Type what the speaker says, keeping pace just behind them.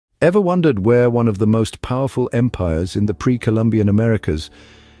Ever wondered where one of the most powerful empires in the pre-Columbian Americas,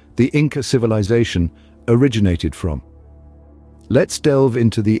 the Inca civilization, originated from? Let's delve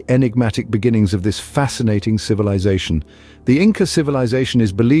into the enigmatic beginnings of this fascinating civilization. The Inca civilization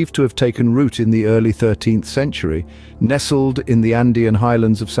is believed to have taken root in the early 13th century, nestled in the Andean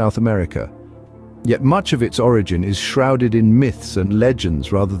highlands of South America. Yet much of its origin is shrouded in myths and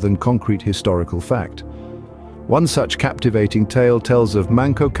legends rather than concrete historical fact. One such captivating tale tells of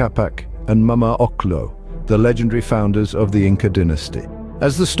Manco Capac and Mama Oclo, the legendary founders of the Inca dynasty.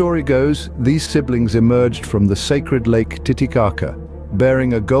 As the story goes, these siblings emerged from the sacred lake Titicaca,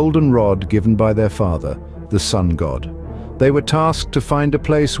 bearing a golden rod given by their father, the sun god. They were tasked to find a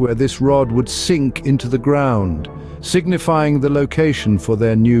place where this rod would sink into the ground, signifying the location for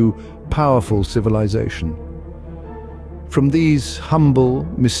their new, powerful civilization. From these humble,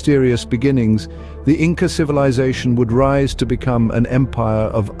 mysterious beginnings, the Inca civilization would rise to become an empire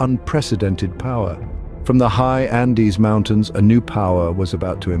of unprecedented power. From the high Andes mountains, a new power was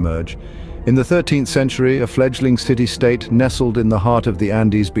about to emerge. In the 13th century, a fledgling city-state nestled in the heart of the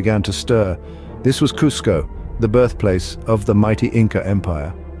Andes began to stir. This was Cusco, the birthplace of the mighty Inca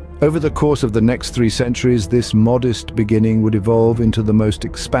Empire. Over the course of the next 3 centuries, this modest beginning would evolve into the most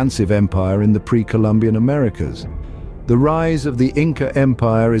expansive empire in the pre-Columbian Americas. The rise of the Inca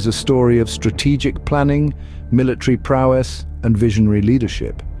Empire is a story of strategic planning, military prowess, and visionary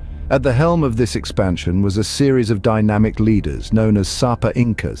leadership. At the helm of this expansion was a series of dynamic leaders known as Sapa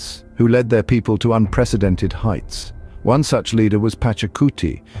Incas, who led their people to unprecedented heights. One such leader was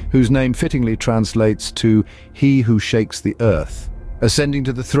Pachacuti, whose name fittingly translates to "he who shakes the earth." Ascending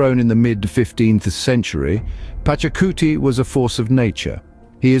to the throne in the mid-15th century, Pachacuti was a force of nature.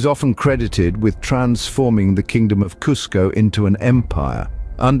 He is often credited with transforming the kingdom of Cusco into an empire.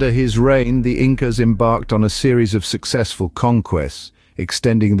 Under his reign, the Incas embarked on a series of successful conquests,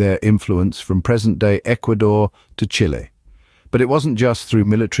 extending their influence from present-day Ecuador to Chile. But it wasn't just through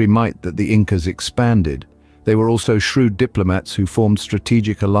military might that the Incas expanded. They were also shrewd diplomats who formed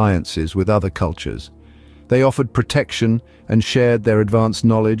strategic alliances with other cultures. They offered protection and shared their advanced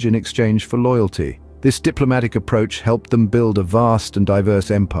knowledge in exchange for loyalty. This diplomatic approach helped them build a vast and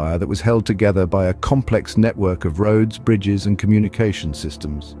diverse empire that was held together by a complex network of roads, bridges, and communication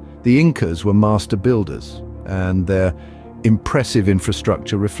systems. The Incas were master builders, and their impressive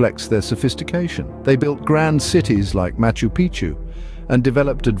infrastructure reflects their sophistication. They built grand cities like Machu Picchu and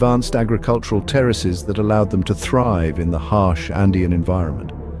developed advanced agricultural terraces that allowed them to thrive in the harsh Andean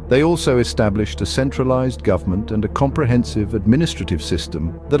environment. They also established a centralized government and a comprehensive administrative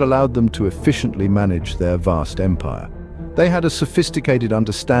system that allowed them to efficiently manage their vast empire. They had a sophisticated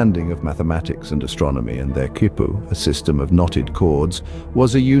understanding of mathematics and astronomy, and their quipu, a system of knotted cords,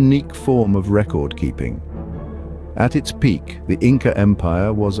 was a unique form of record-keeping. At its peak, the Inca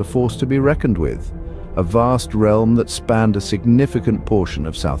Empire was a force to be reckoned with, a vast realm that spanned a significant portion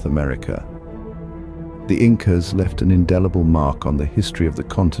of South America. The Incas left an indelible mark on the history of the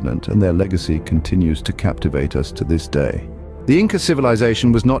continent, and their legacy continues to captivate us to this day. The Inca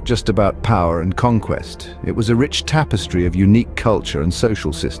civilization was not just about power and conquest. It was a rich tapestry of unique culture and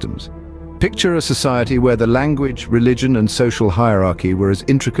social systems. Picture a society where the language, religion, and social hierarchy were as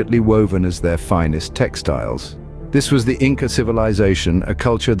intricately woven as their finest textiles. This was the Inca civilization, a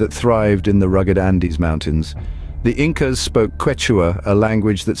culture that thrived in the rugged Andes mountains. The Incas spoke Quechua, a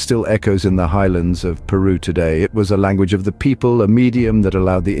language that still echoes in the highlands of Peru today. It was a language of the people, a medium that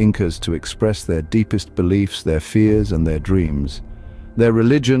allowed the Incas to express their deepest beliefs, their fears, and their dreams. Their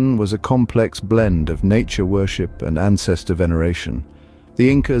religion was a complex blend of nature worship and ancestor veneration.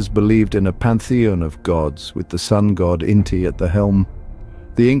 The Incas believed in a pantheon of gods, with the sun god Inti at the helm.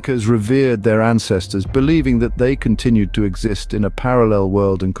 The Incas revered their ancestors, believing that they continued to exist in a parallel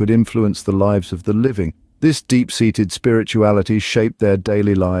world and could influence the lives of the living. This deep-seated spirituality shaped their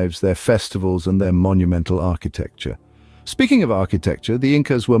daily lives, their festivals, and their monumental architecture. Speaking of architecture, the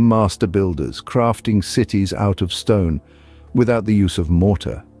Incas were master builders, crafting cities out of stone, without the use of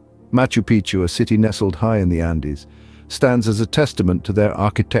mortar. Machu Picchu, a city nestled high in the Andes, stands as a testament to their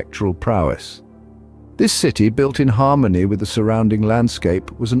architectural prowess. This city, built in harmony with the surrounding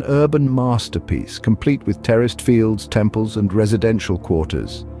landscape, was an urban masterpiece, complete with terraced fields, temples, and residential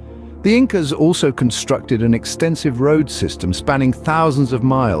quarters. The Incas also constructed an extensive road system spanning thousands of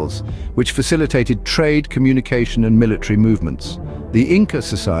miles, which facilitated trade, communication, and military movements. The Inca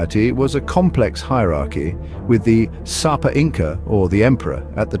society was a complex hierarchy, with the Sapa Inca, or the emperor,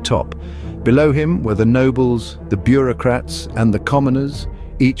 at the top. Below him were the nobles, the bureaucrats, and the commoners,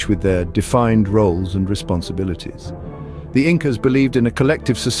 each with their defined roles and responsibilities. The Incas believed in a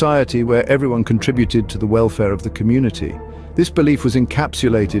collective society where everyone contributed to the welfare of the community. This belief was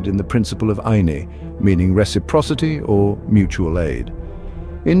encapsulated in the principle of INCA, meaning reciprocity or mutual aid.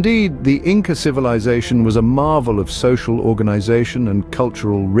 Indeed, the Inca civilization was a marvel of social organization and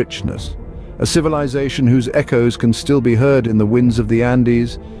cultural richness, a civilization whose echoes can still be heard in the winds of the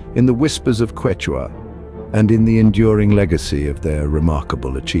Andes, in the whispers of Quechua, and in the enduring legacy of their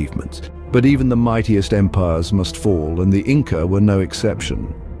remarkable achievements. But even the mightiest empires must fall, and the Inca were no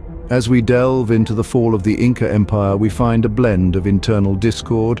exception. As we delve into the fall of the Inca Empire, we find a blend of internal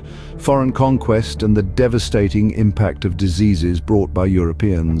discord, foreign conquest, and the devastating impact of diseases brought by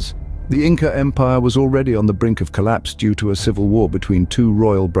Europeans. The Inca Empire was already on the brink of collapse due to a civil war between two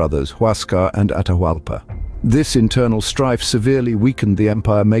royal brothers, Huascar and Atahualpa. This internal strife severely weakened the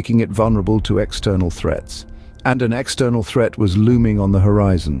empire, making it vulnerable to external threats. And an external threat was looming on the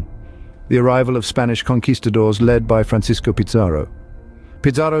horizon: the arrival of Spanish conquistadors led by Francisco Pizarro.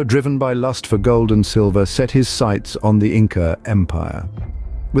 Pizarro, driven by lust for gold and silver, set his sights on the Inca Empire.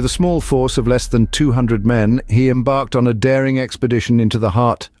 With a small force of less than 200 men, he embarked on a daring expedition into the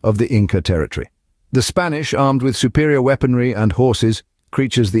heart of the Inca territory. The Spanish, armed with superior weaponry and horses,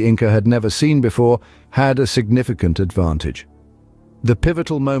 creatures the Inca had never seen before, had a significant advantage. The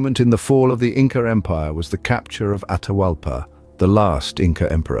pivotal moment in the fall of the Inca Empire was the capture of Atahualpa, the last Inca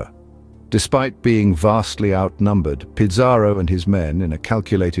emperor. Despite being vastly outnumbered, Pizarro and his men, in a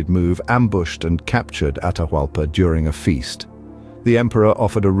calculated move, ambushed and captured Atahualpa during a feast. The emperor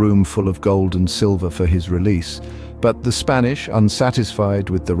offered a room full of gold and silver for his release, but the Spanish, unsatisfied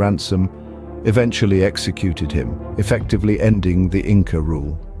with the ransom, eventually executed him, effectively ending the Inca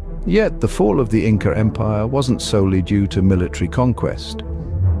rule. Yet the fall of the Inca Empire wasn't solely due to military conquest.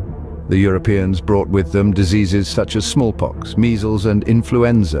 The Europeans brought with them diseases such as smallpox, measles, and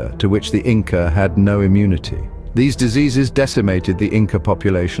influenza, to which the Inca had no immunity. These diseases decimated the Inca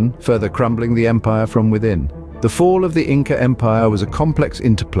population, further crumbling the empire from within. The fall of the Inca Empire was a complex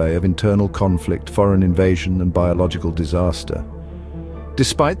interplay of internal conflict, foreign invasion, and biological disaster.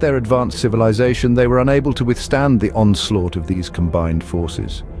 Despite their advanced civilization, they were unable to withstand the onslaught of these combined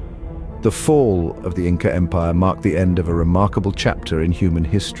forces. The fall of the Inca Empire marked the end of a remarkable chapter in human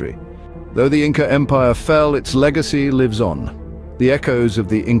history. Though the Inca Empire fell, its legacy lives on. The echoes of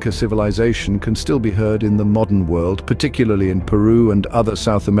the Inca civilization can still be heard in the modern world, particularly in Peru and other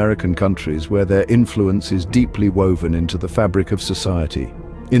South American countries where their influence is deeply woven into the fabric of society.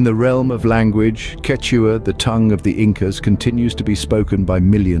 In the realm of language, Quechua, the tongue of the Incas, continues to be spoken by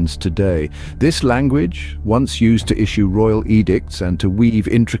millions today. This language, once used to issue royal edicts and to weave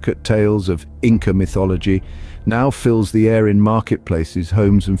intricate tales of Inca mythology, now fills the air in marketplaces,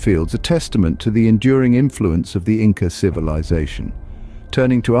 homes and fields, a testament to the enduring influence of the Inca civilization.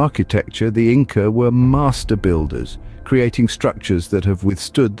 Turning to architecture, the Inca were master builders, creating structures that have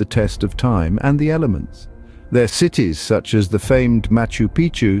withstood the test of time and the elements. Their cities, such as the famed Machu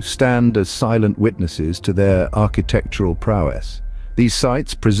Picchu, stand as silent witnesses to their architectural prowess. These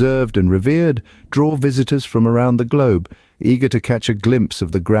sites, preserved and revered, draw visitors from around the globe, eager to catch a glimpse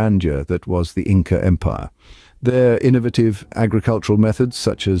of the grandeur that was the Inca Empire. Their innovative agricultural methods,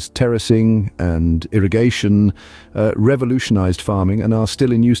 such as terracing and irrigation, revolutionized farming and are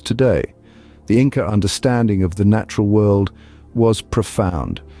still in use today. The Inca understanding of the natural world was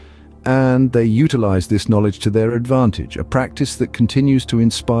profound, and they utilized this knowledge to their advantage, a practice that continues to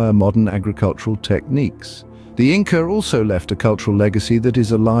inspire modern agricultural techniques. The Inca also left a cultural legacy that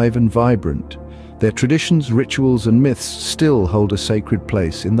is alive and vibrant. Their traditions, rituals, and myths still hold a sacred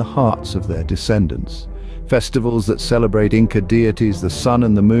place in the hearts of their descendants. Festivals that celebrate Inca deities, the sun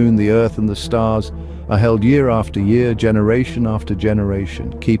and the moon, the earth and the stars, are held year after year, generation after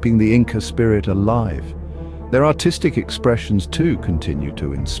generation, keeping the Inca spirit alive. Their artistic expressions too continue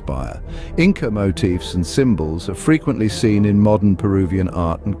to inspire. Inca motifs and symbols are frequently seen in modern Peruvian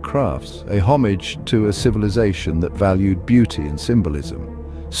art and crafts, a homage to a civilization that valued beauty and symbolism.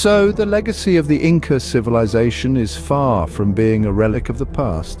 So, the legacy of the Inca civilization is far from being a relic of the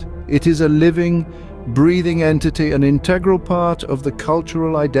past. It is a living, breathing entity, an integral part of the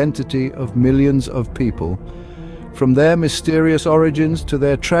cultural identity of millions of people. From their mysterious origins to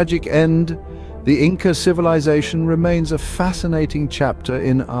their tragic end, the Inca civilization remains a fascinating chapter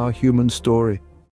in our human story.